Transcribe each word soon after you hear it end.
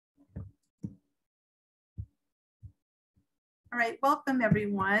All right, welcome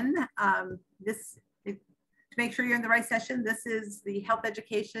everyone. To make sure you're in the right session, this is the Health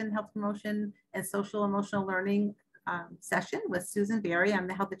Education, Health Promotion, and Social Emotional Learning session with Susan Berry. I'm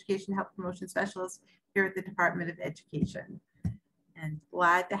the Health Education, Health Promotion Specialist here at the Department of Education. And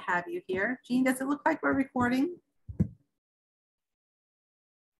glad to have you here. Jean, does it look like we're recording?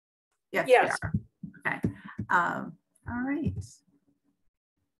 Yes, yes. we are. Okay. All right.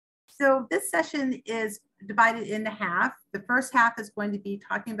 So this session is divided into half. The first half is going to be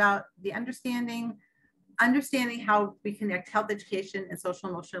talking about the understanding how we connect health education and social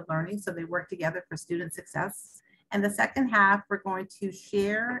emotional learning so they work together for student success. And the second half, we're going to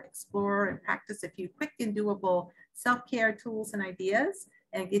share, explore, and practice a few quick and doable self-care tools and ideas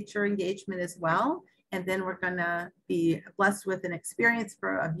and get your engagement as well. And then we're gonna be blessed with an experience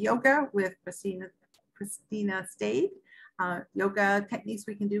of yoga with Cristina Stade. Yoga techniques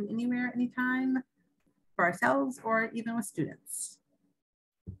we can do anywhere, anytime for ourselves or even with students.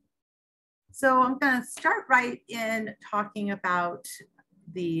 So I'm going to start right in talking about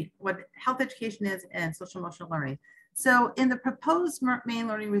what health education is and social emotional learning. So in the proposed Maine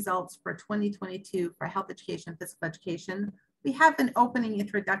learning results for 2022 for health education and physical education, we have an opening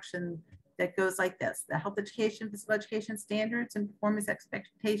introduction that goes like this. The health education, physical education standards and performance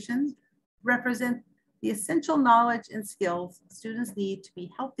expectations represent the essential knowledge and skills students need to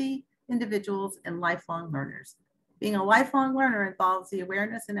be healthy individuals and lifelong learners. Being a lifelong learner involves the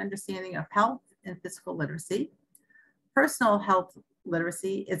awareness and understanding of health and physical literacy. Personal health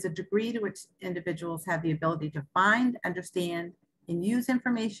literacy is a degree to which individuals have the ability to find, understand, and use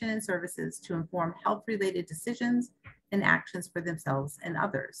information and services to inform health-related decisions and actions for themselves and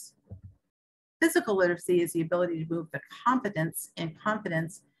others. Physical literacy is the ability to move the competence and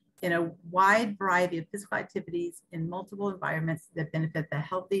confidence in a wide variety of physical activities in multiple environments that benefit the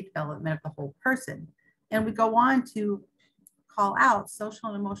healthy development of the whole person. And we go on to call out social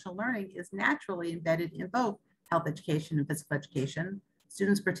and emotional learning is naturally embedded in both health education and physical education.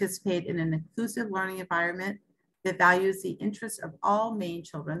 Students participate in an inclusive learning environment that values the interests of all Maine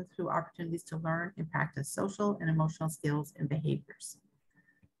children through opportunities to learn and practice social and emotional skills and behaviors.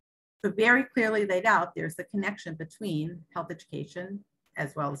 So very clearly laid out, there's the connection between health education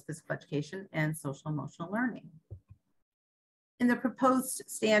as well as physical education and social emotional learning. In the proposed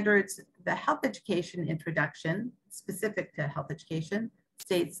standards, the health education introduction, specific to health education,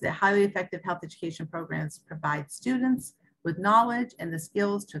 states that highly effective health education programs provide students with knowledge and the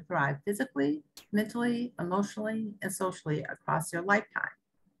skills to thrive physically, mentally, emotionally, and socially across their lifetime.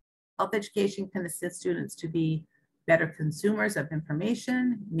 Health education can assist students to be better consumers of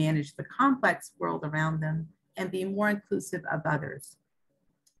information, manage the complex world around them, and be more inclusive of others.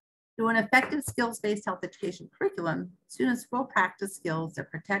 Through an effective skills-based health education curriculum, students will practice skills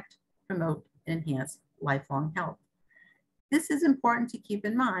that protect, promote, and enhance lifelong health. This is important to keep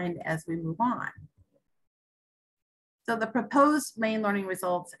in mind as we move on. So the proposed Maine learning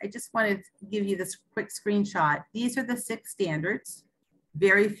results, I just wanted to give you this quick screenshot. These are the 6 standards,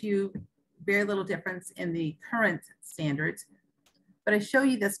 very little difference in the current standards. But I show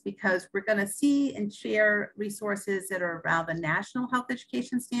you this because we're going to see and share resources that are around the national health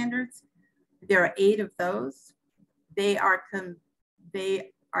education standards. There are 8 of those. They are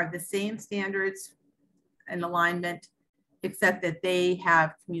the same standards and alignment, except that they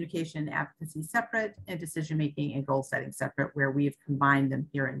have communication and advocacy separate and decision-making and goal setting separate, where we've combined them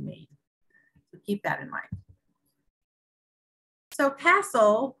here in Maine. So keep that in mind. So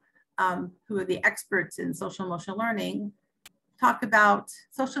CASEL, who are the experts in social emotional learning, talk about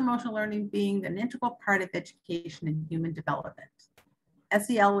social emotional learning being an integral part of education and human development.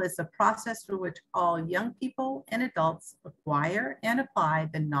 SEL is a process through which all young people and adults acquire and apply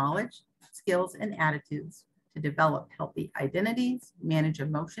the knowledge, skills, and attitudes to develop healthy identities, manage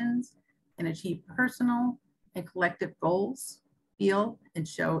emotions, and achieve personal and collective goals, feel and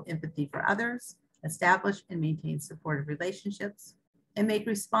show empathy for others, establish and maintain supportive relationships, and make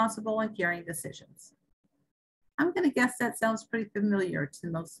responsible and caring decisions. I'm going to guess that sounds pretty familiar to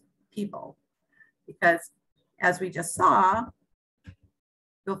most people because, as we just saw,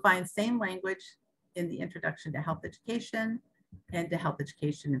 you'll find same language in the introduction to health education and to health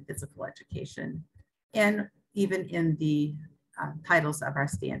education and physical education, and even in the titles of our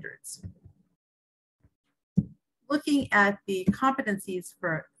standards. Looking at the competencies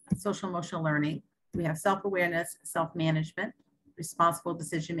for social emotional learning, we have self-awareness, self-management, responsible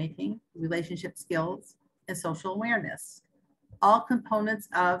decision-making, relationship skills, and social awareness, all components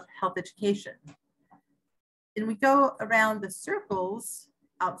of health education. And we go around the circles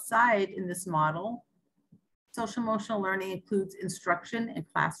outside in this model. Social emotional learning includes instruction and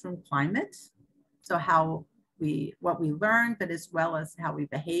classroom climate. So how what we learn, but as well as how we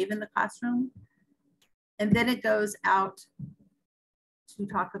behave in the classroom. And then it goes out to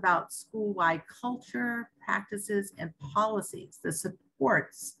talk about school-wide culture, practices, and policies, the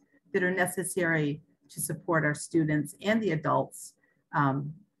supports that are necessary to support our students and the adults,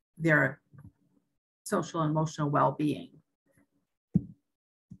 their social and emotional well-being.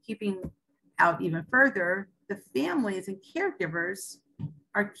 Keeping out even further, the families and caregivers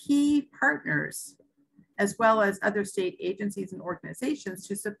are key partners, as well as other state agencies and organizations,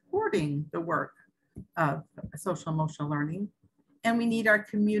 to supporting the work of social emotional learning. And we need our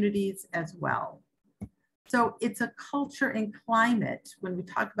communities as well. So it's a culture and climate. When we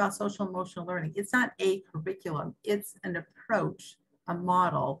talk about social emotional learning, it's not a curriculum, it's an approach, a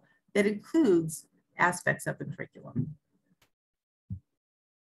model that includes aspects of the curriculum.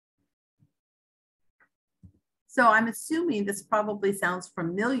 So I'm assuming this probably sounds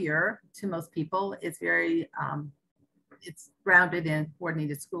familiar to most people. It's very, it's grounded in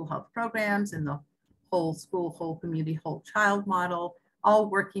coordinated school health programs and the whole school, whole community, whole child model, all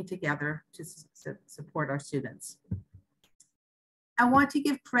working together to support our students. I want to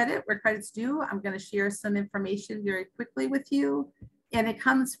give credit where credit's due. I'm going to share some information very quickly with you. And it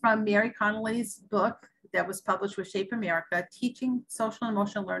comes from Mary Connolly's book that was published with Shape America, Teaching Social and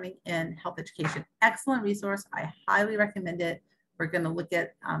Emotional Learning in Health Education. Excellent resource. I highly recommend it. We're going to look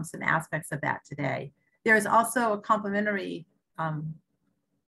at some aspects of that today. There is also a complementary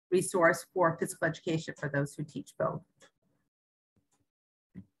resource for physical education for those who teach both.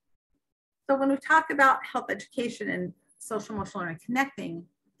 So when we talk about health education and social emotional learning connecting,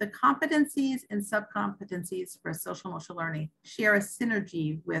 the competencies and sub-competencies for social emotional learning share a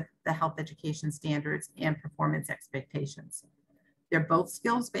synergy with the health education standards and performance expectations. They're both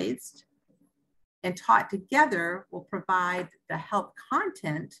skills-based, and taught together will provide the health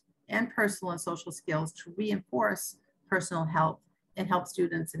content and personal and social skills to reinforce personal health and help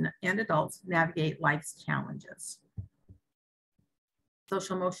students and adults navigate life's challenges.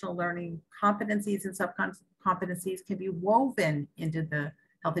 Social emotional learning competencies and sub-competencies can be woven into the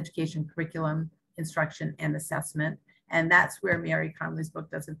health education curriculum, instruction, and assessment. And that's where Mary Connolly's book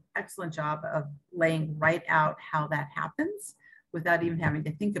does an excellent job of laying right out how that happens without even having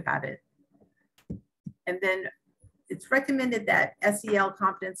to think about it. And then it's recommended that SEL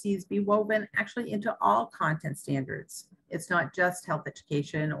competencies be woven actually into all content standards. It's not just health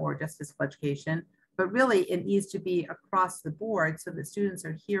education or just physical education, but really it needs to be across the board so that students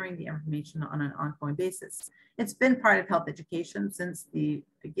are hearing the information on an ongoing basis. It's been part of health education since the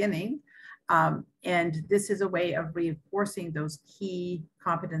beginning, and this is a way of reinforcing those key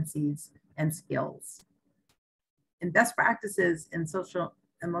competencies and skills. And best practices in social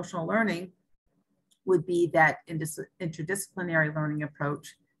emotional learning would be that interdisciplinary learning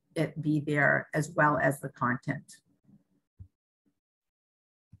approach, it be there as well as the content.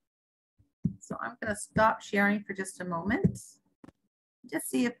 So I'm going to stop sharing for just a moment. Just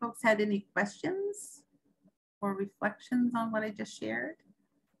see if folks had any questions or reflections on what I just shared.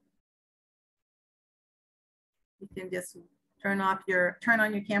 You can just turn on your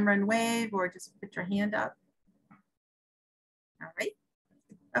camera and wave, or just put your hand up. All right.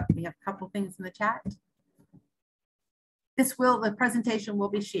 Oh, we have a couple things in the chat. The presentation will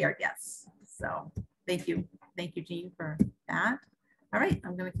be shared, yes. So thank you, Jean, for that. All right,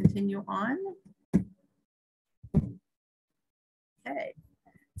 I'm going to continue on. Okay,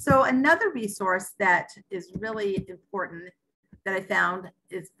 so another resource that is really important that I found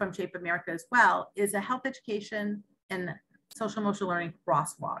is from Shape America as well is a health education and social emotional learning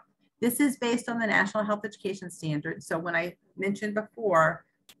crosswalk. This is based on the National Health Education Standard. So when I mentioned before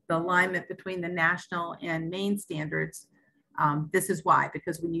the alignment between the national and Maine standards, this is why,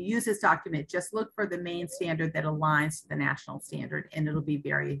 because when you use this document, just look for the Maine standard that aligns to the national standard, and it'll be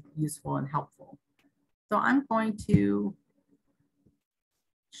very useful and helpful. So I'm going to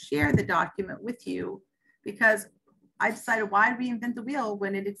share the document with you because I decided why reinvent the wheel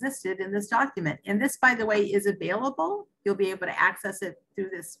when it existed in this document. And this, by the way, is available. You'll be able to access it through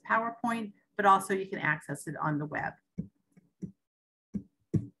this PowerPoint, but also you can access it on the web.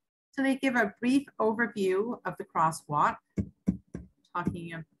 So they give a brief overview of the crosswalk,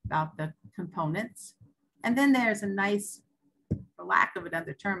 talking about the components. And then there's a nice, for lack of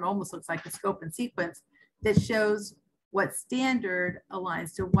another term, almost looks like a scope and sequence that shows what standard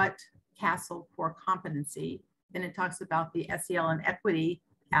aligns to what CASEL core competency. Then it talks about the SEL and equity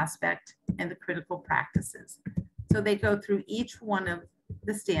aspect and the critical practices. So they go through each one of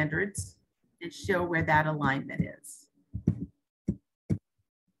the standards and show where that alignment is.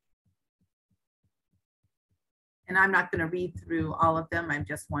 And I'm not going to read through all of them. I'm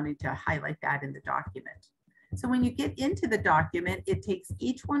just wanting to highlight that in the document. So when you get into the document, it takes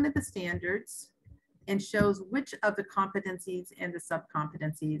each one of the standards and shows which of the competencies and the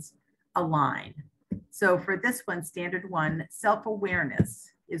sub-competencies align. So for this one, standard 1,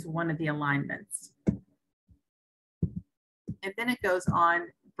 self-awareness is one of the alignments. And then it goes on,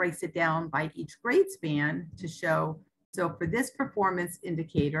 breaks it down by each grade span to show, so for this performance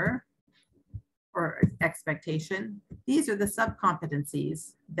indicator or expectation, these are the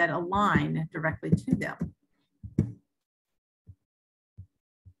sub-competencies that align directly to them.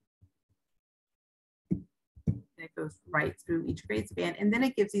 It goes right through each grade span, and then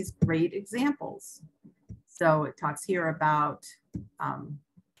it gives these great examples. So it talks here about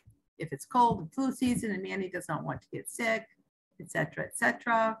if it's cold and flu season and Manny does not want to get sick, et cetera, et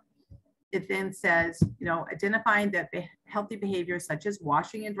cetera. It then says, you know, identifying that healthy behaviors such as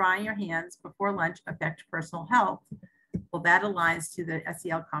washing and drying your hands before lunch affect personal health. Well, that aligns to the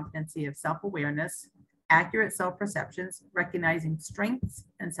SEL competency of self-awareness, accurate self-perceptions, recognizing strengths,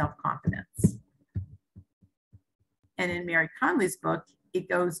 and self-confidence. And in Mary Conley's book, it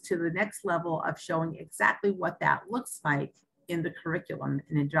goes to the next level of showing exactly what that looks like in the curriculum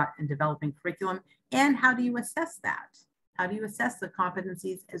and in developing curriculum. And how do you assess that? How do you assess the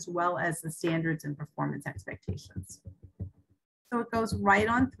competencies as well as the standards and performance expectations? So it goes right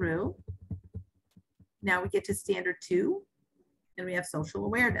on through. Now we get to standard 2, and we have social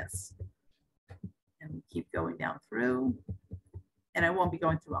awareness. And we keep going down through, and I won't be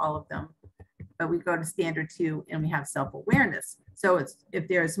going through all of them, but we go to standard 2 and we have self-awareness. So it's, if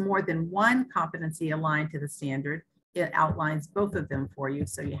there's more than one competency aligned to the standard, it outlines both of them for you.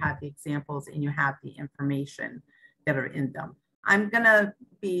 So you have the examples and you have the information that are in them. I'm gonna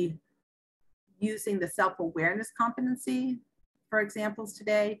be using the self-awareness competency for examples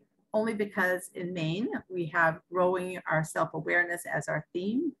today, only because in Maine, we have growing our self-awareness as our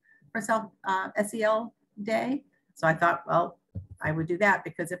theme for SEL Day. So I thought, well, I would do that,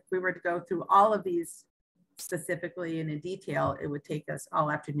 because if we were to go through all of these specifically and in detail, it would take us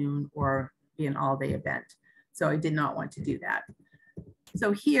all afternoon or be an all-day event. So I did not want to do that.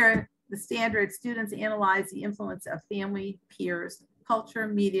 So here, the standard students analyze the influence of family, peers, culture,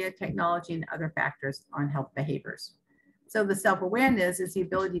 media, technology, and other factors on health behaviors. So the self-awareness is the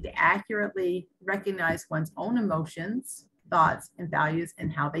ability to accurately recognize one's own emotions, thoughts, and values,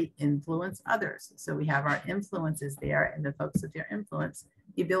 and how they influence others. So we have our influences there and the focus of their influence,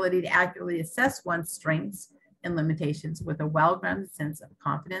 the ability to accurately assess one's strengths and limitations with a well-grounded sense of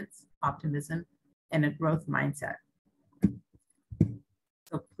confidence, optimism, and a growth mindset.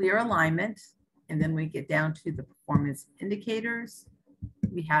 So clear alignment, and then we get down to the performance indicators.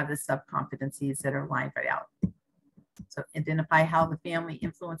 We have the sub-competencies that are lined right out. So identify how the family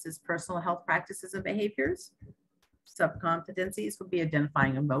influences personal health practices and behaviors. Sub-competencies would be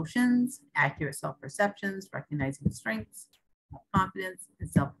identifying emotions, accurate self-perceptions, recognizing strengths, confidence,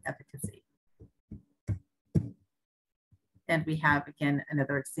 and self-efficacy. And we have, again,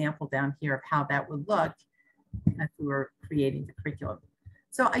 another example down here of how that would look if we were creating the curriculum.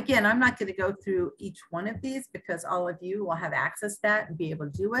 So again, I'm not going to go through each one of these because all of you will have access to that and be able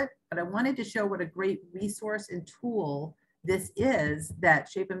to do it. But I wanted to show what a great resource and tool this is that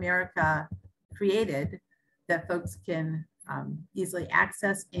Shape America created that folks can easily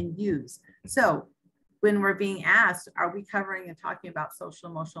access and use. So when we're being asked, are we covering and talking about social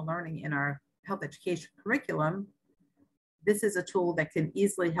emotional learning in our health education curriculum? This is a tool that can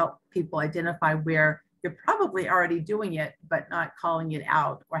easily help people identify where you're probably already doing it, but not calling it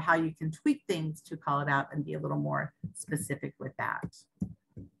out, or how you can tweak things to call it out and be a little more specific with that.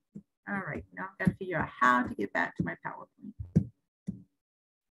 All right, now I've got to figure out how to get back to my PowerPoint.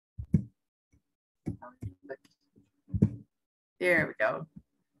 There we go.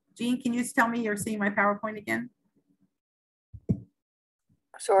 Jean, can you just tell me you're seeing my PowerPoint again?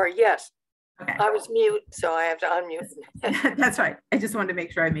 Sorry, yes. Okay. I was mute, so I have to unmute. That's right. I just wanted to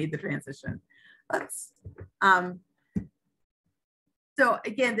make sure I made the transition. Let's, so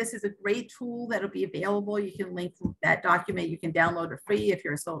again, this is a great tool that'll be available. You can link that document. You can download it free if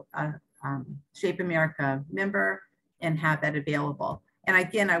you're a Shape America member and have that available. And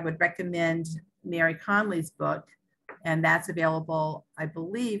again, I would recommend Mary Conley's book, and that's available, I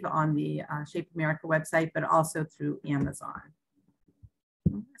believe, on the Shape America website, but also through Amazon.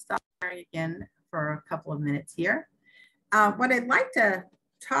 I'm going to stop sharing again for a couple of minutes here. What I'd like to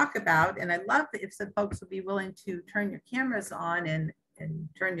talk about, and I'd love if some folks would be willing to turn your cameras on and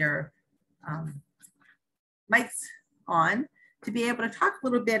turn your mics on to be able to talk a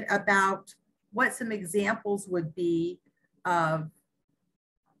little bit about what some examples would be of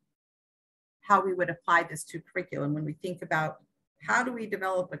how we would apply this to curriculum when we think about how do we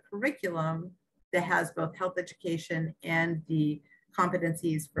develop a curriculum that has both health education and the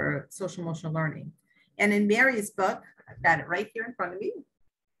competencies for social emotional learning. And in Mary's book, I've got it right here in front of me.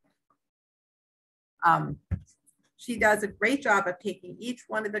 She does a great job of taking each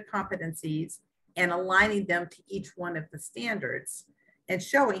one of the competencies and aligning them to each one of the standards and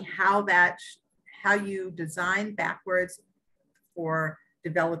showing how you design backwards for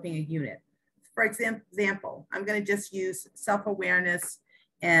developing a unit. For example, I'm going to just use self-awareness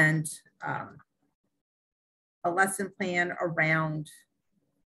and a lesson plan around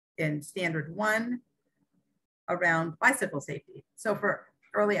in standard 1 around bicycle safety. So for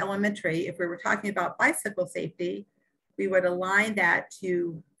early elementary, if we were talking about bicycle safety, we would align that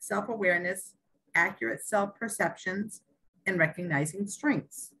to self-awareness, accurate self-perceptions, and recognizing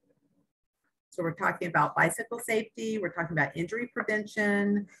strengths. So we're talking about bicycle safety, we're talking about injury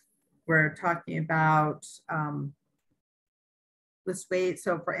prevention, we're talking about this way.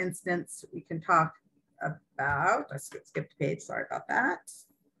 So for instance, we can talk about, let's skip the page, sorry about that.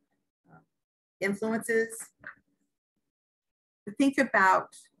 Influences. To think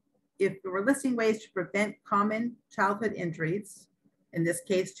about if we're listing ways to prevent common childhood injuries, in this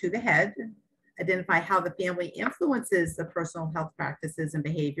case to the head, identify how the family influences the personal health practices and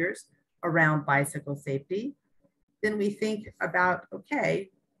behaviors around bicycle safety. Then we think about, okay,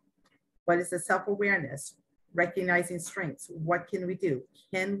 what is the self-awareness? Recognizing strengths. What can we do?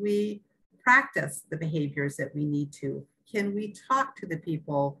 Can we practice the behaviors that we need to? Can we talk to the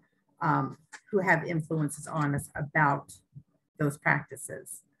people who have influences on us about those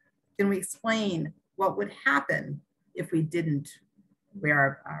practices? Can we explain what would happen if we didn't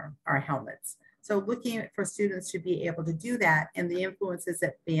wear our helmets? So looking for students to be able to do that and the influences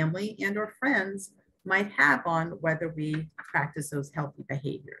that family and or friends might have on whether we practice those healthy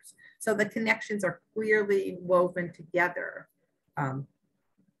behaviors. So the connections are clearly woven together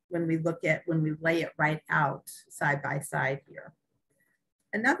when we lay it right out side by side here.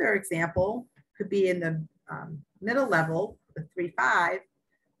 Another example could be in the middle level, the 3-5,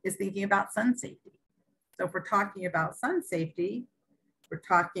 is thinking about sun safety. So if we're talking about sun safety, we're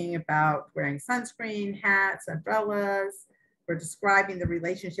talking about wearing sunscreen, hats, umbrellas. We're describing the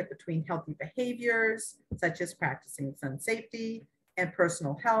relationship between healthy behaviors, such as practicing sun safety and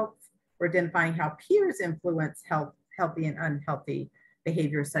personal health. We're identifying how peers influence healthy and unhealthy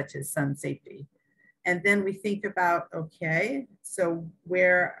behaviors, such as sun safety. And then we think about, okay, so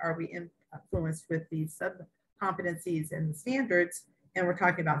where are we influenced with these sub-competencies and standards? And we're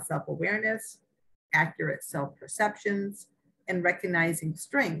talking about self-awareness, accurate self-perceptions, and recognizing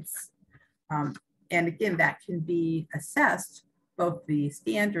strengths. And again, that can be assessed, both the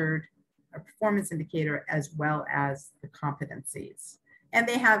standard performance indicator as well as the competencies. And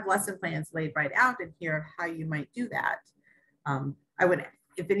they have lesson plans laid right out in here of how you might do that. I would,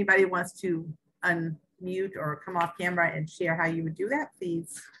 if anybody wants to unmute or come off camera and share how you would do that,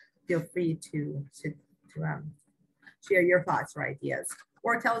 please feel free to share your thoughts or ideas,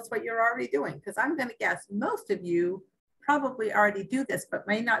 or tell us what you're already doing, because I'm going to guess most of you probably already do this, but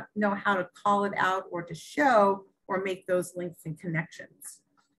may not know how to call it out or to show or make those links and connections.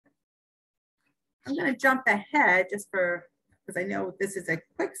 I'm going to jump ahead just because I know this is a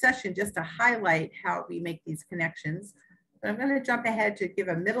quick session just to highlight how we make these connections. But I'm going to jump ahead to give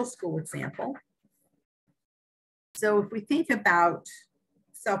a middle school example. So if we think about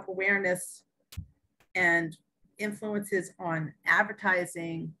self-awareness and influences on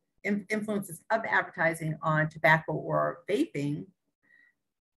advertising, influences of advertising on tobacco or vaping,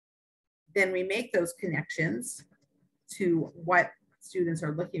 then we make those connections to what students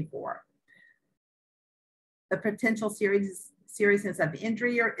are looking for. The potential seriousness of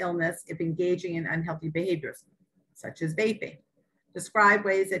injury or illness if engaging in unhealthy behaviors, such as vaping. Describe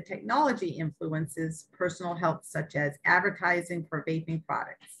ways that technology influences personal health, such as advertising for vaping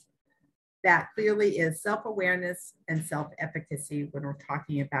products. That clearly is self-awareness and self-efficacy when we're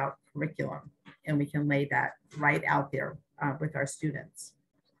talking about curriculum, and we can lay that right out there with our students.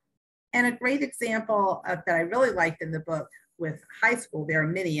 And a great example that I really liked in the book with high school, there are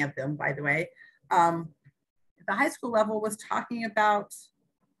many of them, by the way, the high school level was talking about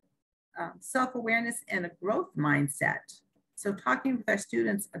self-awareness and a growth mindset. So talking with our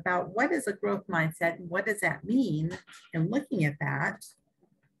students about what is a growth mindset and what does that mean, and looking at that,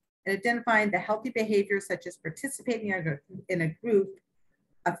 and identifying the healthy behaviors such as participating in a group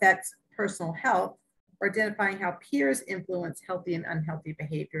affects personal health, or identifying how peers influence healthy and unhealthy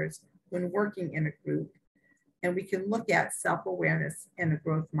behaviors when working in a group. And we can look at self-awareness and a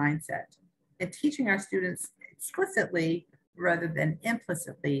growth mindset, and teaching our students explicitly rather than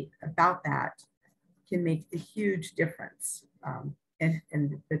implicitly about that can make a huge difference. And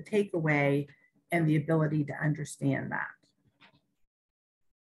the takeaway and the ability to understand that.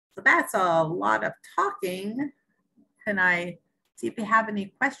 So that's a lot of talking. Can I see if you have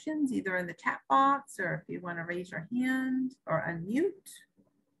any questions, either in the chat box or if you want to raise your hand or unmute?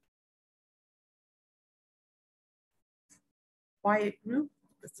 Quiet group,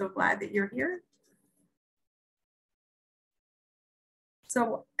 so glad that you're here.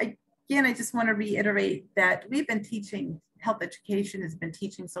 So again, I just want to reiterate that we've been teaching, health education has been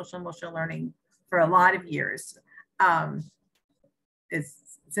teaching social emotional learning for a lot of years,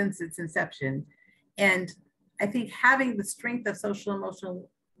 since its inception. And I think having the strength of social emotional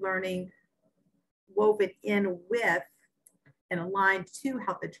learning woven in with and aligned to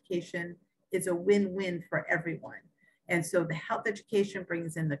health education is a win-win for everyone. And so the health education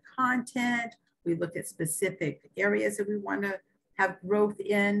brings in the content. We look at specific areas that we want to have growth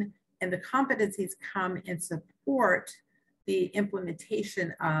in, and the competencies come and support the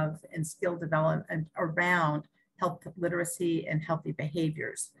implementation of and skill development around health literacy and healthy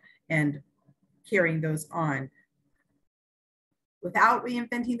behaviors and carrying those on. Without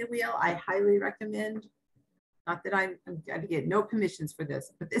reinventing the wheel, I highly recommend, not that I'm going to get no commissions for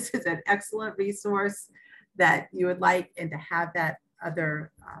this, but this is an excellent resource that you would like, and to have that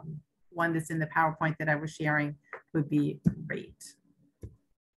other one that's in the PowerPoint that I was sharing would be great.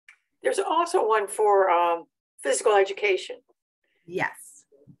 There's also one for physical education. Yes.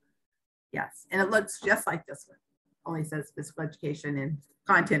 Yes. And it looks just like this one, only says physical education, and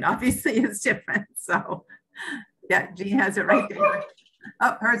content obviously is different. So yeah, Jean has it right there.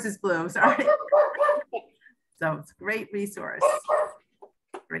 Oh, hers is blue, sorry. So it's a great resource.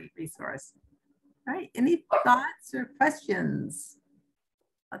 Great resource. All right, any thoughts or questions?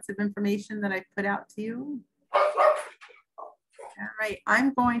 Lots of information that I put out to you. All right,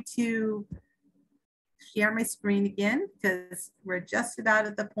 I'm going to share my screen again because we're just about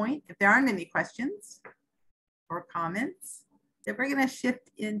at the point, if there aren't any questions or comments, that we're going to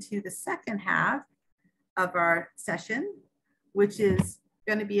shift into the second half of our session, which is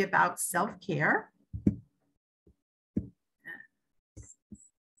going to be about self-care.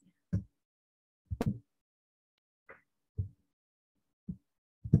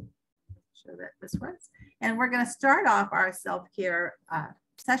 Show that this works. And we're going to start off our self-care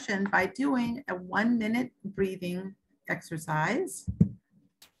session by doing a 1-minute breathing exercise.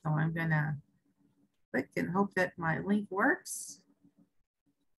 So I'm going to click and hope that my link works.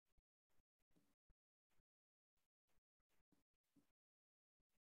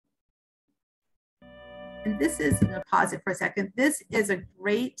 And this is, I'm going to pause it for a second. This is a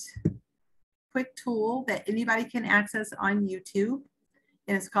great quick tool that anybody can access on YouTube.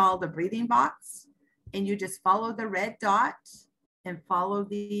 And it's called the breathing box. And you just follow the red dot and follow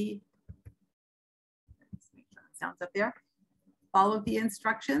the, let's make sure it sounds up there. Follow the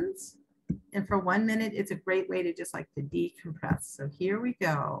instructions. And for 1 minute, it's a great way to just like to decompress. So here we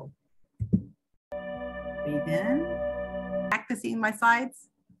go. Breathe in. Practicing my slides?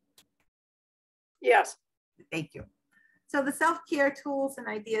 Yes. Thank you. So the self-care tools and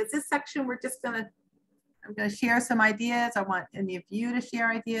ideas, this section, I'm going to share some ideas. I want any of you to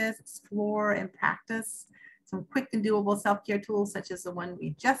share ideas, explore and practice some quick and doable self-care tools, such as the one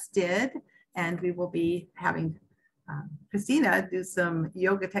we just did. And we will be having Cristina do some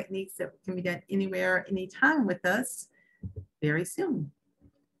yoga techniques that can be done anywhere, anytime with us very soon.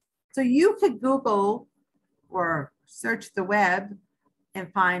 So you could Google or search the web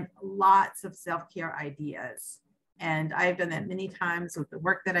and find lots of self-care ideas. And I've done that many times with the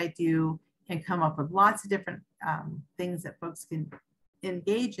work that I do, and come up with lots of different things that folks can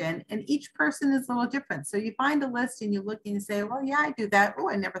engage in. And each person is a little different. So you find a list and you look and you say, well, yeah, I do that. Oh,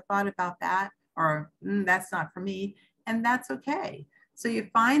 I never thought about that. Or that's not for me. And that's okay. So you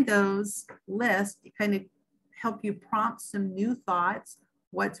find those lists, you kind of help you prompt some new thoughts,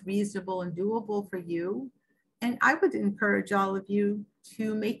 what's reasonable and doable for you. And I would encourage all of you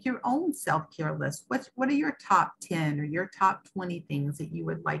to make your own self-care list. What are your top 10 or your top 20 things that you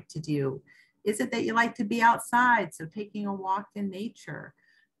would like to do? Is it that you like to be outside, so taking a walk in nature,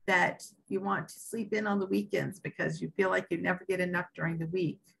 that you want to sleep in on the weekends because you feel like you never get enough during the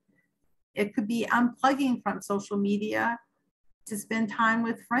week? It could be unplugging from social media to spend time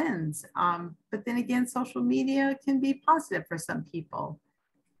with friends. But then again, social media can be positive for some people.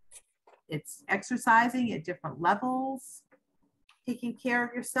 It's exercising at different levels, taking care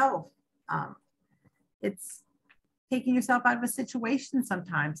of yourself. It's taking yourself out of a situation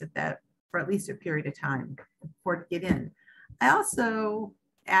sometimes for at least a period of time before to get in. I also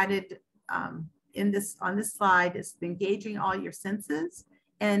added on this slide is engaging all your senses.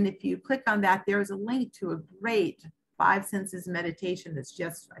 And if you click on that, there's a link to a great 5 senses meditation that's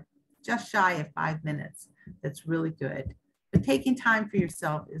just just shy of 5 minutes. That's really good. But taking time for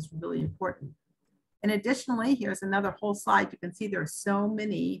yourself is really important. And additionally, here's another whole slide. You can see there are so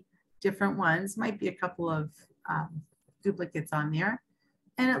many different ones. Might be a couple of duplicates on there.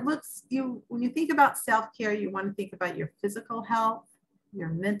 And it looks, when you think about self-care, you want to think about your physical health, your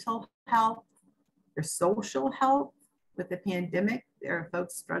mental health, your social health. With the pandemic, there are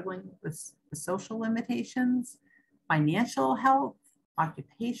folks struggling with the social limitations, financial health,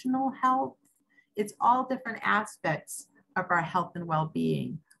 occupational health. It's all different aspects of our health and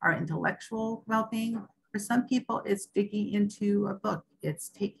well-being, our intellectual well-being. For some people, it's digging into a book, it's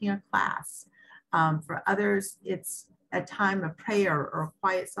taking a class. For others, it's a time of prayer or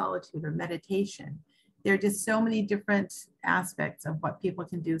quiet solitude or meditation. There are just so many different aspects of what people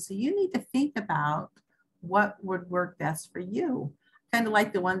can do. So you need to think about what would work best for you. Kind of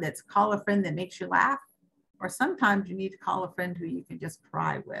like the one that's call a friend that makes you laugh, or sometimes you need to call a friend who you can just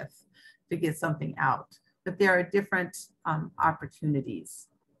cry with to get something out. But there are different opportunities.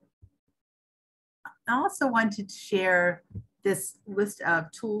 I also wanted to share this list of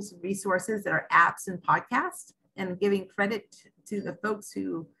tools and resources that are apps and podcasts, and giving credit to the folks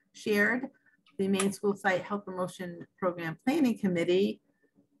who shared. The Maine School Site Health Promotion Program Planning Committee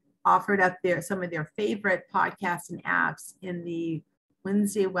offered up some of their favorite podcasts and apps in the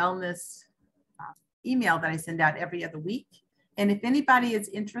Wednesday Wellness email that I send out every other week. And if anybody is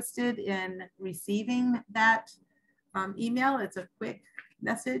interested in receiving that email, it's a quick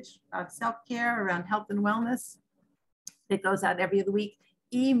message of self-care around health and wellness. It goes out every other week.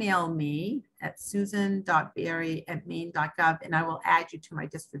 Email me at susan.berry@maine.gov and I will add you to my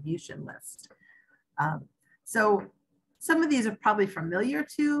distribution list. So some of these are probably familiar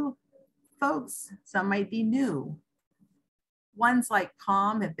to folks. Some might be new. Ones like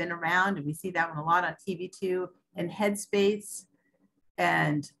Calm have been around, and we see that one a lot on TV too. And Headspace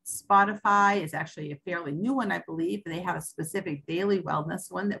and Spotify is actually a fairly new one, I believe. They have a specific daily wellness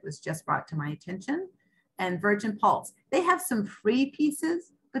one that was just brought to my attention. And Virgin Pulse. They have some free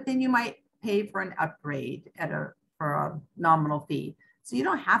pieces, but then you might pay for an upgrade for a nominal fee. So you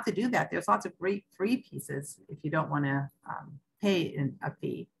don't have to do that. There's lots of great free pieces if you don't want to pay a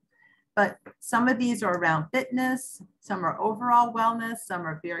fee. But some of these are around fitness, some are overall wellness, some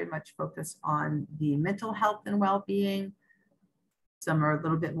are very much focused on the mental health and well-being. Some are a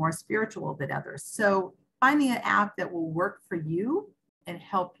little bit more spiritual than others. So finding an app that will work for you and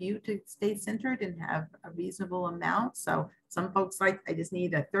help you to stay centered and have a reasonable amount. So some folks like, I just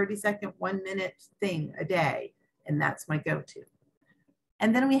need a 30-second, 1-minute thing a day, and that's my go-to.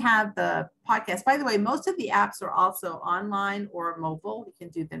 And then we have the podcast. By the way, most of the apps are also online or mobile. You can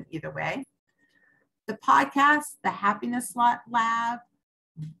do them either way. The podcast, the Happiness Lab,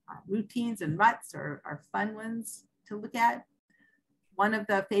 Routines and Ruts are fun ones to look at. One of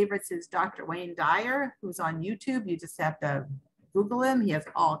the favorites is Dr. Wayne Dyer, who's on YouTube. You just have to Google him. He has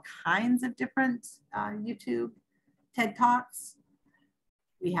all kinds of different YouTube TED Talks.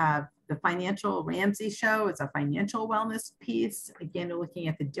 We have the Financial Ramsey Show. It's a financial wellness piece. Again, we're looking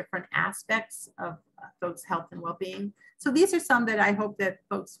at the different aspects of folks' health and well-being. So these are some that I hope that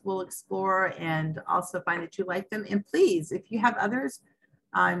folks will explore and also find that you like them. And please, if you have others,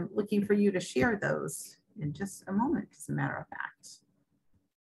 I'm looking for you to share those in just a moment, as a matter of fact.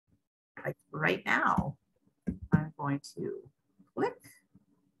 Like right now, I'm going to click.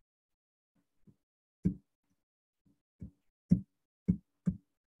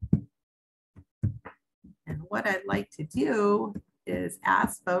 And what I'd like to do is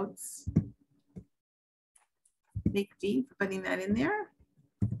ask folks, thank Jean for putting that in there.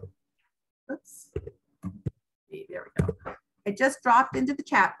 Oops. Okay, there we go. I just dropped into the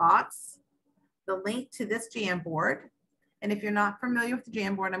chat box the link to this Jamboard. And if you're not familiar with the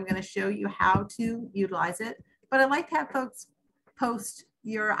Jamboard, I'm going to show you how to utilize it. But I'd like to have folks post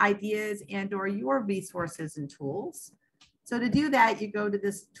your ideas and or your resources and tools. So to do that, you go to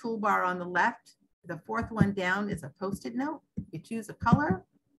this toolbar on the left. The fourth one down is a Post-it note. You choose a color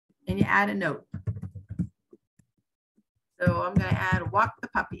and you add a note. So I'm going to add Walk the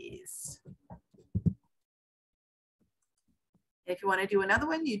Puppies. If you want to do another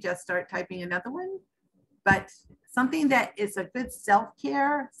one, you just start typing another one. But something that is a good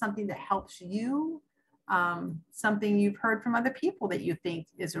self-care, something that helps you, something you've heard from other people that you think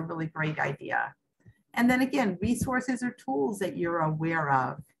is a really great idea. And then again, resources or tools that you're aware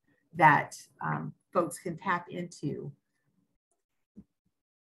of that folks can tap into.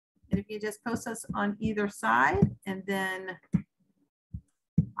 And if you just post us on either side, and then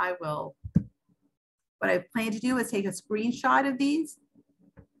I will, what I plan to do is take a screenshot of these,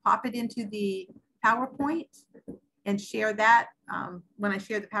 pop it into the PowerPoint, and share that. When I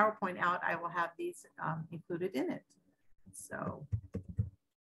share the PowerPoint out, I will have these included in it. So.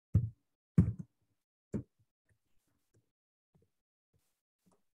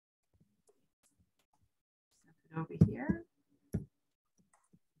 Over here. Drag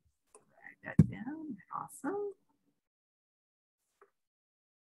that down. Awesome.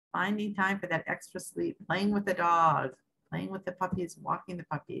 Finding time for that extra sleep, playing with the dog, playing with the puppies, walking the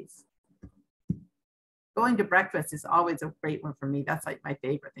puppies. Going to breakfast is always a great one for me. That's like my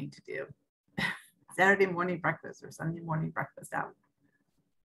favorite thing to do. Saturday morning breakfast or Sunday morning breakfast out.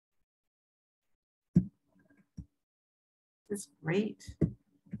 It's great.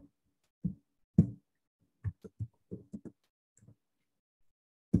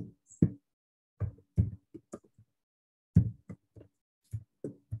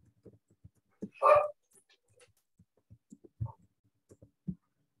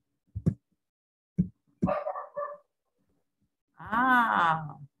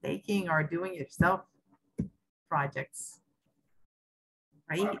 Baking or doing it yourself projects.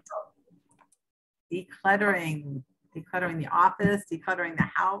 Great. Decluttering the office, decluttering the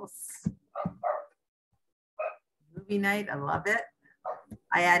house. Movie night, I love it.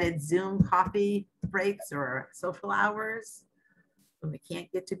 I added Zoom coffee breaks or social hours when we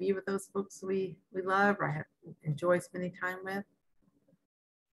can't get to be with those folks we love or enjoy spending time with.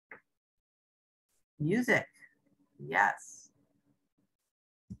 Music, yes.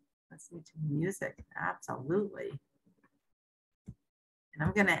 Listening to music, absolutely. And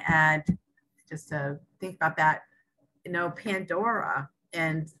I'm going to add, just to think about that, you know, Pandora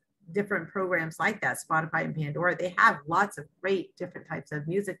and different programs like that, Spotify and Pandora, they have lots of great different types of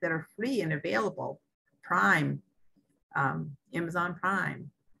music that are free and available. Prime, Amazon Prime.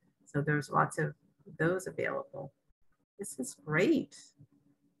 So there's lots of those available. This is great.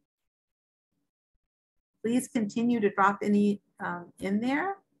 Please continue to drop any in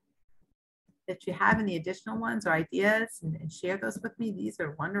there that you have any additional ones or ideas and share those with me. These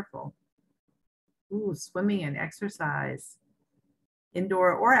are wonderful. Ooh, swimming and exercise,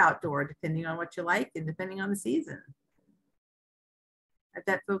 indoor or outdoor, depending on what you like and depending on the season. I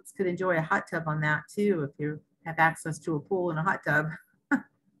bet folks could enjoy a hot tub on that too if you have access to a pool and a hot tub.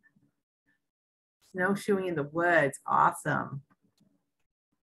 Snowshoeing in the woods, awesome.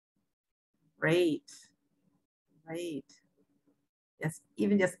 Great, great. Yes,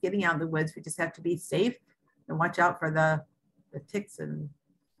 even just getting out in the woods, we just have to be safe and watch out for the ticks and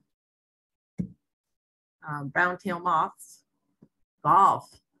brown-tail moths. Golf,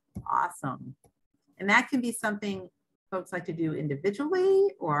 awesome. And that can be something folks like to do individually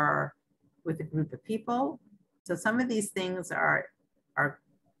or with a group of people. So some of these things are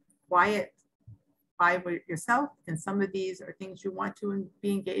quiet by yourself, and some of these are things you want to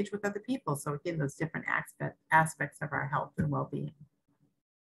be engaged with other people. So again, those different aspects of our health and well-being.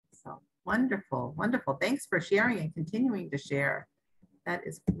 So wonderful, wonderful. Thanks for sharing and continuing to share. That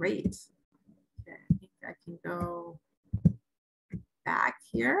is great. Okay, I think I can go back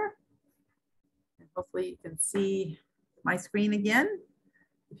here. And hopefully you can see my screen again.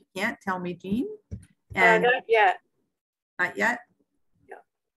 If you can't, tell me, Jean. And not yet. Not yet? Yeah.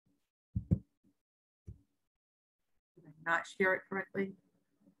 Did I not share it correctly?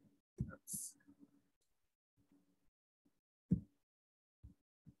 Oops.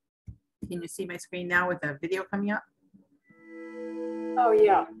 Can you see my screen now with the video coming up? Oh,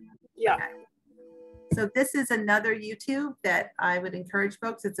 yeah. Yeah. Okay. So this is another YouTube that I would encourage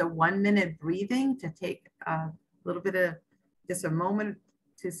folks. It's a 1-minute breathing to take a little bit of just a moment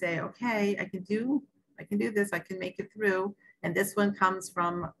to say, okay, I can do this, I can make it through. And this one comes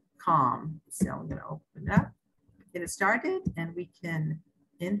from Calm. So I'm gonna open it up, get it started, and we can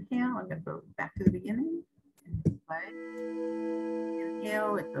inhale. I'm gonna go back to the beginning and play.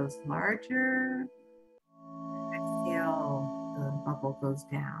 Inhale, it goes larger. Exhale, the bubble goes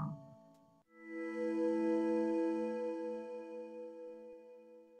down.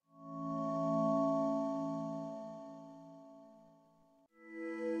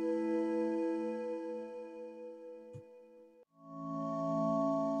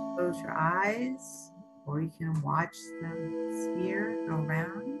 Close your eyes, or you can watch the sphere go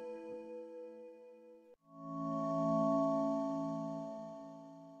around.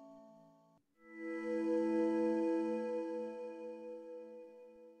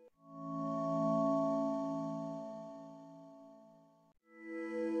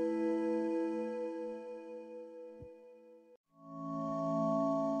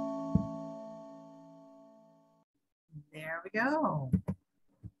 There we go.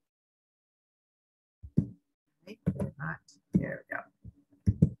 Right, there we go.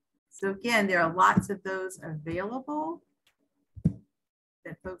 So again, there are lots of those available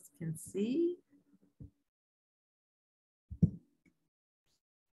that folks can see.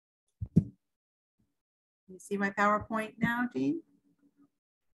 You see my PowerPoint now, Jean?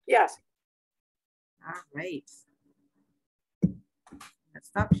 Yes. All right. Let's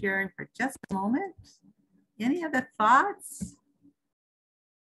stop sharing for just a moment. Any other thoughts?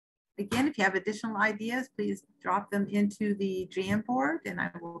 Again, if you have additional ideas, please drop them into the Jamboard and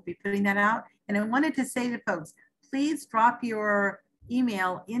I will be putting that out. And I wanted to say to folks, please drop your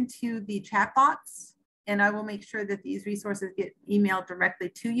email into the chat box and I will make sure that these resources get emailed directly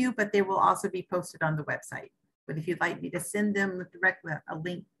to you, but they will also be posted on the website. But if you'd like me to send them directly a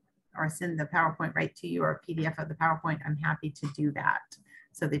link or send the PowerPoint right to you or a PDF of the PowerPoint, I'm happy to do that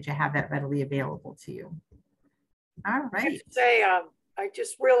so that you have that readily available to you. All right. I have to say, I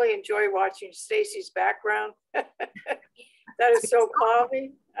just really enjoy watching Stacy's background. That is so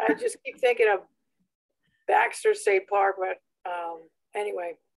calming. I just keep thinking of Baxter State Park, but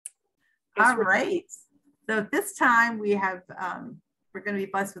anyway. All right. So at this time we have, we're going to be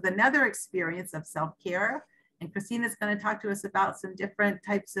blessed with another experience of self-care. And Cristina is going to talk to us about some different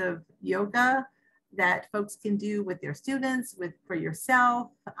types of yoga that folks can do with their students, for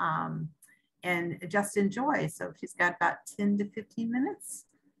yourself, and just enjoy. So she's got about 10 to 15 minutes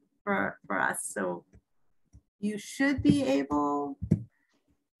for us. So you should be able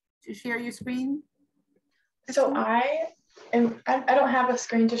to share your screen. So I don't have a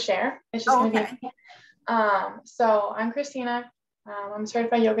screen to share. It's just going to be, so I'm Cristina. I'm a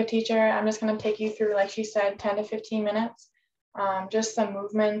certified yoga teacher. I'm just going to take you through, like she said, 10 to 15 minutes, just some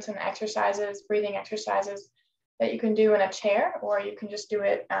movements and exercises, breathing exercises that you can do in a chair, or you can just do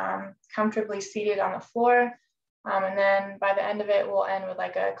it comfortably seated on the floor. And then by the end of it, we'll end with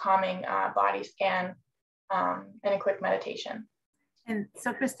like a calming body scan and a quick meditation. And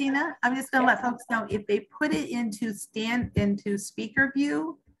so Cristina, I'm just going to let folks know if they put it into speaker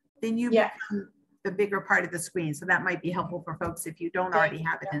view, then you become the bigger part of the screen. So that might be helpful for folks if you don't already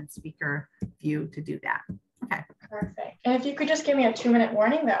have it in speaker view to do that. Okay. Perfect. And if you could just give me a 2-minute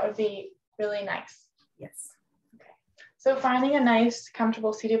warning, that would be really nice. Yes. Okay. So finding a nice,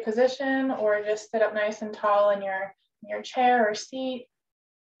 comfortable seated position, or just sit up nice and tall in your chair or seat.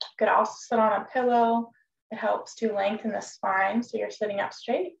 You could also sit on a pillow. It helps to lengthen the spine so you're sitting up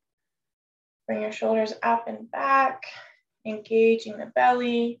straight. Bring your shoulders up and back, engaging the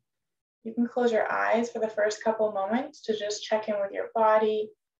belly. You can close your eyes for the first couple moments to just check in with your body,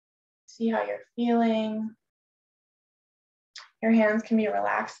 see how you're feeling. Your hands can be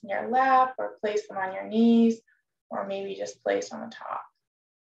relaxed in your lap or place them on your knees, or maybe just place on the top,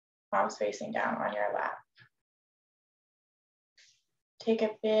 palms facing down on your lap. Take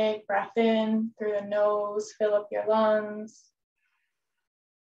a big breath in through the nose, fill up your lungs.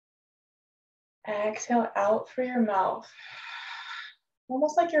 Exhale out through your mouth.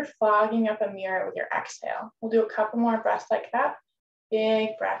 Almost like you're fogging up a mirror with your exhale. We'll do a couple more breaths like that.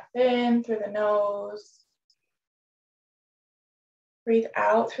 Big breath in through the nose. Breathe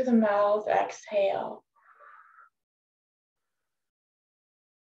out through the mouth, exhale.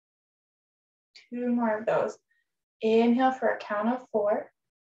 2 more of those. Inhale for a count of 4.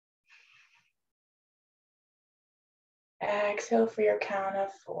 Exhale for your count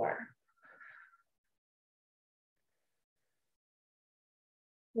of 4.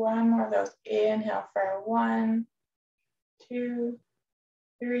 1 more of those. Inhale for 1, 2,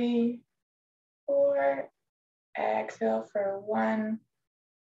 3, 4. Exhale for 1,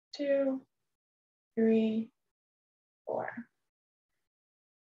 2, 3, 4.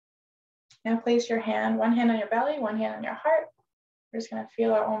 Now place your hand, one hand on your belly, one hand on your heart. We're just going to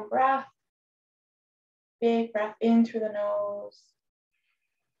feel our own breath. Big breath in through the nose.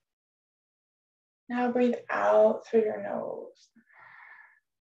 Now breathe out through your nose.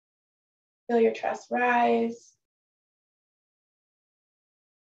 Feel your chest rise.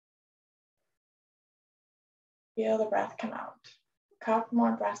 Feel the breath come out. A couple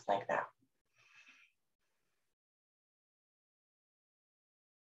more breaths like that.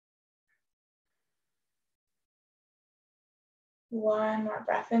 One more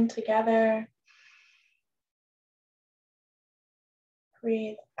breath in together.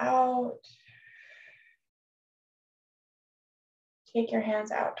 Breathe out. Take your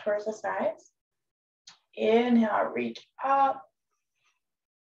hands out towards the sides. Inhale, reach up.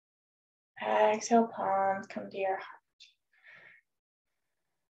 Exhale, palms come to your heart.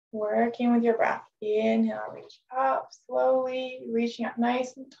 Working with your breath. Inhale, reach up slowly, reaching up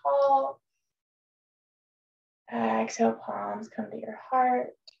nice and tall. Exhale, palms come to your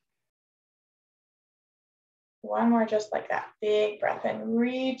heart. One more just like that. Big breath in,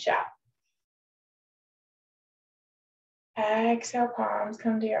 reach up. Exhale, palms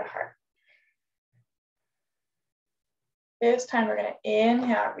come to your heart. This time we're gonna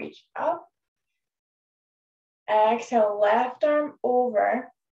inhale, reach up. Exhale, left arm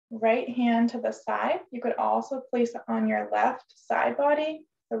over, right hand to the side. You could also place it on your left side body.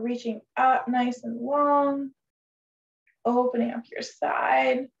 So reaching up nice and long, opening up your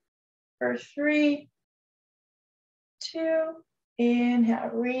side for 3, 2, inhale,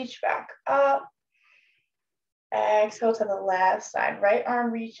 reach back up. Exhale to the left side. Right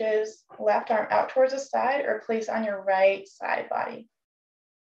arm reaches, left arm out towards the side or place on your right side body.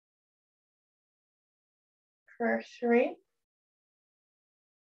 For 3,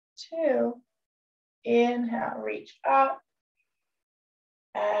 2, inhale, reach up.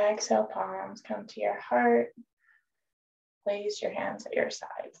 Exhale, palms come to your heart. Place your hands at your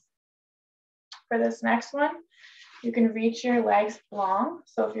sides. For this next one, you can reach your legs long.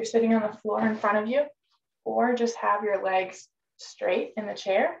 So if you're sitting on the floor in front of you, or just have your legs straight in the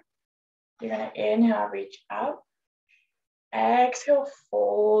chair, you're gonna inhale, reach up. Exhale,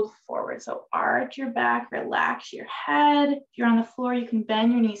 fold forward. So arch your back, relax your head. If you're on the floor, you can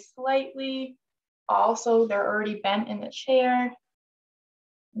bend your knees slightly. Also, they're already bent in the chair.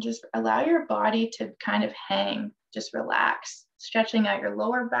 And just allow your body to kind of hang, just relax, stretching out your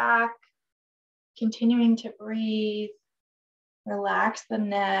lower back, continuing to breathe, relax the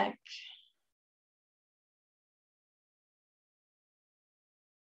neck.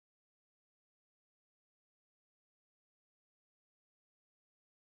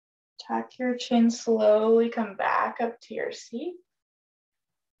 Tuck your chin, slowly come back up to your seat.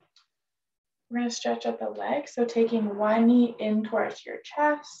 We're going to stretch out the legs. So taking one knee in towards your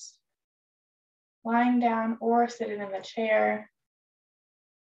chest, lying down or sitting in the chair.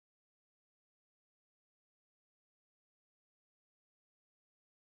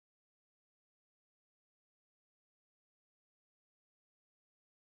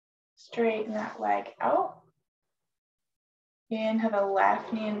 Straighten that leg out. Inhale the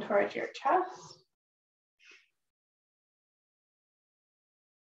left knee in towards your chest.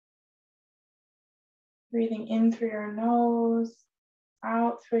 Breathing in through your nose,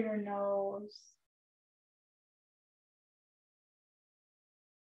 out through your nose.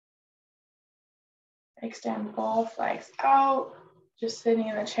 Extend both legs out, just sitting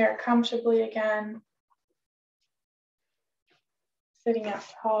in the chair comfortably again. Sitting up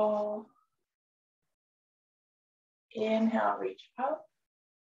tall. Inhale, reach up.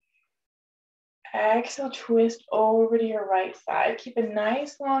 Exhale, twist over to your right side. Keep a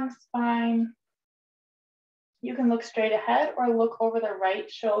nice long spine. You can look straight ahead or look over the right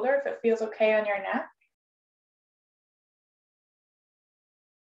shoulder if it feels okay on your neck.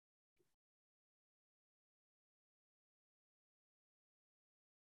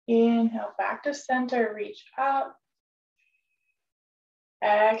 Inhale, back to center, reach up.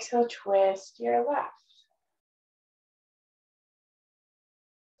 Exhale, twist your left.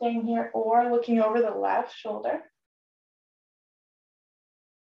 Staying here or looking over the left shoulder.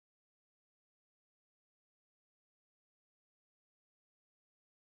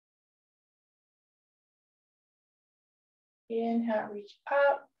 Inhale, reach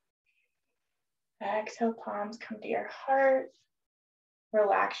up. Exhale, palms come to your heart.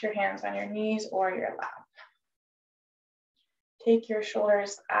 Relax your hands on your knees or your lap. Take your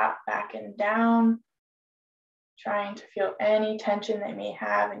shoulders up, back, and down. Trying to feel any tension that you may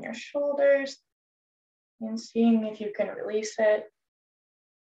have in your shoulders and seeing if you can release it.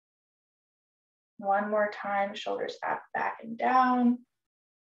 One more time, shoulders up, back, and down.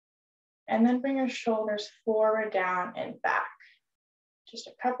 And then bring your shoulders forward, down, and back. Just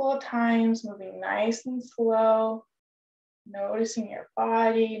a couple of times, moving nice and slow. Noticing your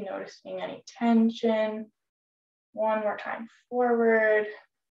body, noticing any tension. One more time forward.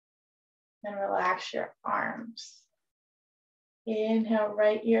 Then relax your arms. Inhale,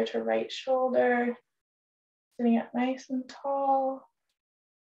 right ear to right shoulder. Sitting up nice and tall.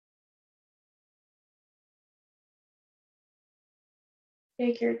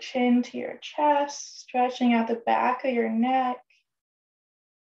 Take your chin to your chest, stretching out the back of your neck.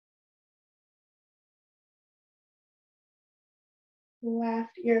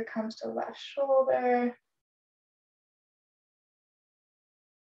 Left ear comes to left shoulder.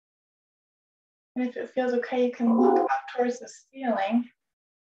 And if it feels okay, you can look up towards the ceiling.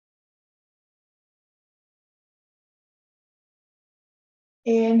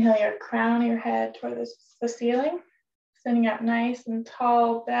 Inhale your crown of your head toward the ceiling. Sitting up nice and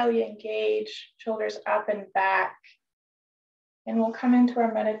tall, belly engaged, shoulders up and back. And we'll come into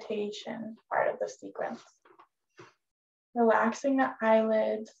our meditation part of the sequence. Relaxing the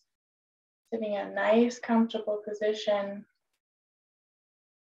eyelids, sitting in a nice, comfortable position.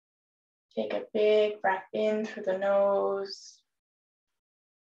 Take a big breath in through the nose.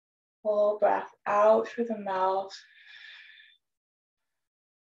 Full breath out through the mouth.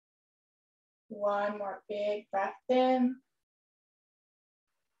 One more big breath in.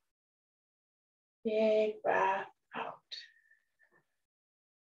 Big breath out.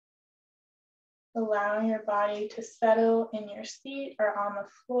 Allowing your body to settle in your seat or on the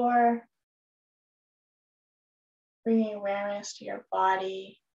floor. Bringing awareness to your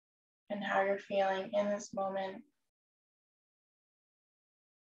body and how you're feeling in this moment.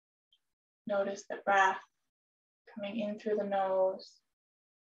 Notice the breath coming in through the nose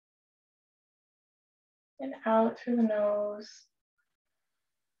and out through the nose.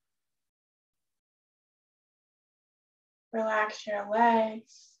 Relax your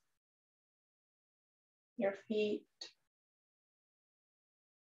legs, your feet,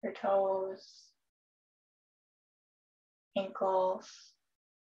 your toes, ankles.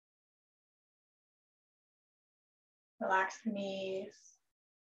 Relax the knees,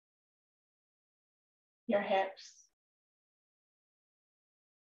 your hips.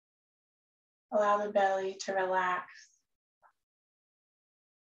 Allow the belly to relax.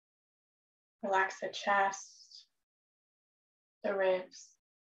 Relax the chest, the ribs.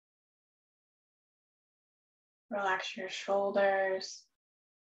 Relax your shoulders,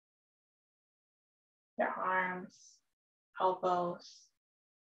 your arms, elbows.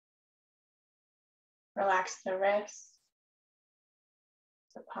 Relax the wrists,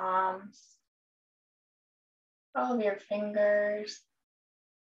 the palms, all of your fingers,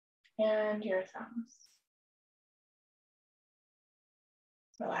 and your thumbs.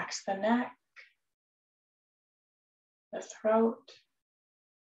 Relax the neck, the throat,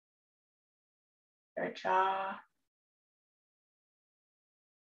 your jaw.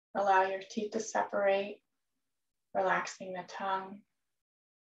 Allow your teeth to separate, relaxing the tongue.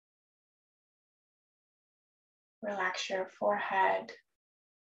 Relax your forehead,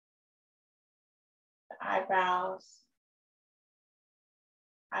 the eyebrows,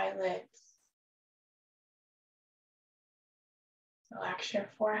 eyelids. Relax your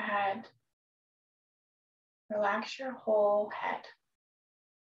forehead. Relax your whole head.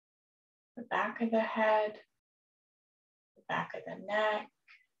 The back of the head, the back of the neck,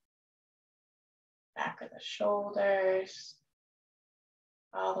 back of the shoulders,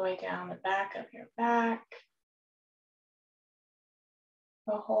 all the way down the back of your back,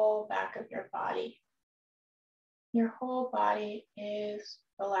 the whole back of your body. Your whole body is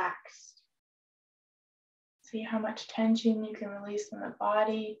relaxed. See how much tension you can release in the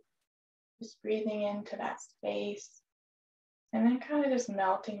body, just breathing into that space, and then kind of just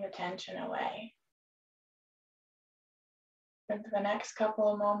melting the tension away. And for the next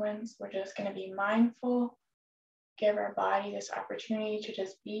couple of moments, we're just going to be mindful, give our body this opportunity to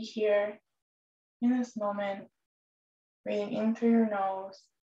just be here in this moment, breathing in through your nose,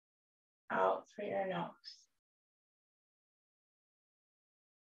 out through your nose.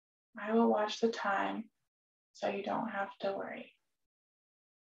 I will watch the time so you don't have to worry.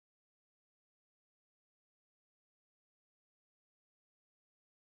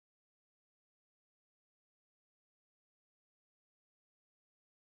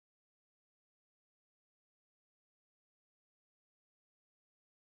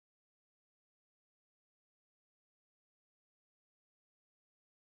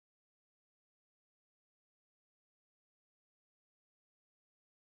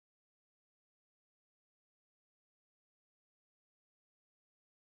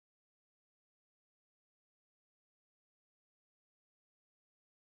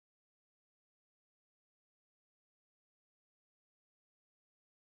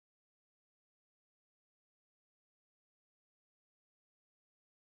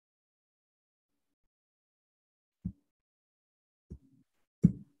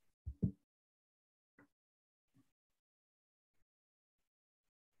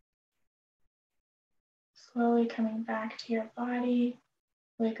 Slowly coming back to your body,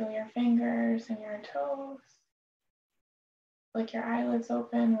 wiggle your fingers and your toes. Flick your eyelids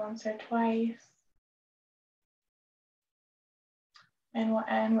open once or twice. And we'll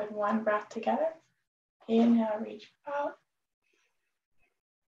end with one breath together. Inhale, reach out.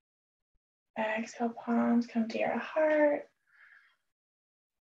 Exhale, palms come to your heart.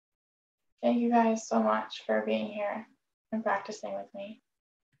 Thank you guys so much for being here and practicing with me.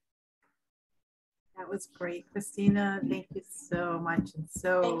 That was great, Cristina. Thank you so much. And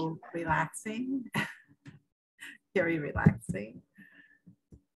so relaxing, very relaxing.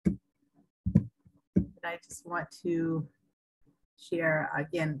 And I just want to share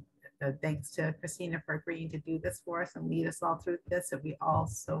again, thanks to Cristina for agreeing to do this for us and lead us all through this that we all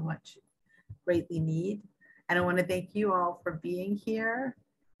so much greatly need. And I want to thank you all for being here,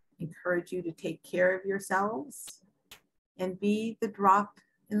 encourage you to take care of yourselves and be the drop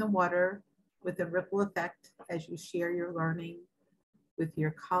in the water with a ripple effect as you share your learning with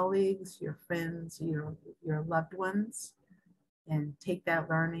your colleagues, your friends, your loved ones, and take that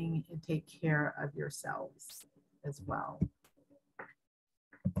learning and take care of yourselves as well.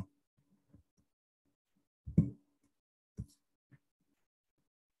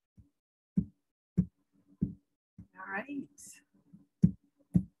 All right.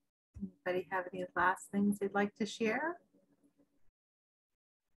 Anybody have any last things they'd like to share?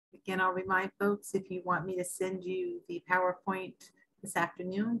 Again, I'll remind folks, if you want me to send you the PowerPoint this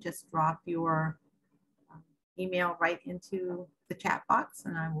afternoon, just drop your email right into the chat box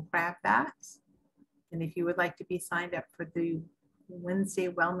and I will grab that. And if you would like to be signed up for the Wednesday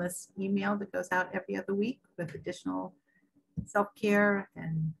wellness email that goes out every other week with additional self-care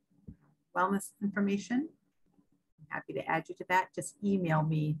and wellness information, I'm happy to add you to that. Just email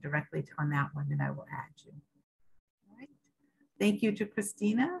me directly on that one and I will add you. All right. Thank you to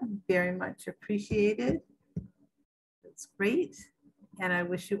Cristina, very much appreciated. It's great. And I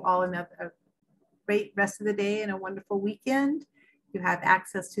wish you all a great rest of the day and a wonderful weekend. You have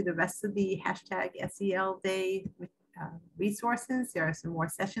access to the rest of the #SEL Day resources. There are some more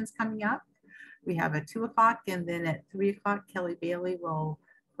sessions coming up. We have at 2 o'clock and then at 3 o'clock, Kelly Bailey will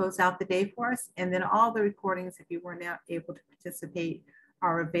close out the day for us. And then all the recordings, if you were not able to participate,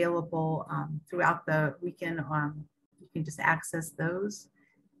 are available throughout the weekend. You can just access those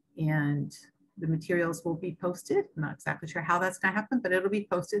and the materials will be posted. I'm not exactly sure how that's going to happen, but it'll be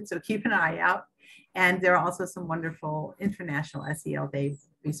posted. So keep an eye out. And there are also some wonderful International SEL Day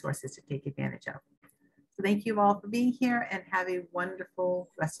resources to take advantage of. So thank you all for being here and have a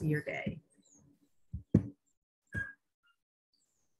wonderful rest of your day.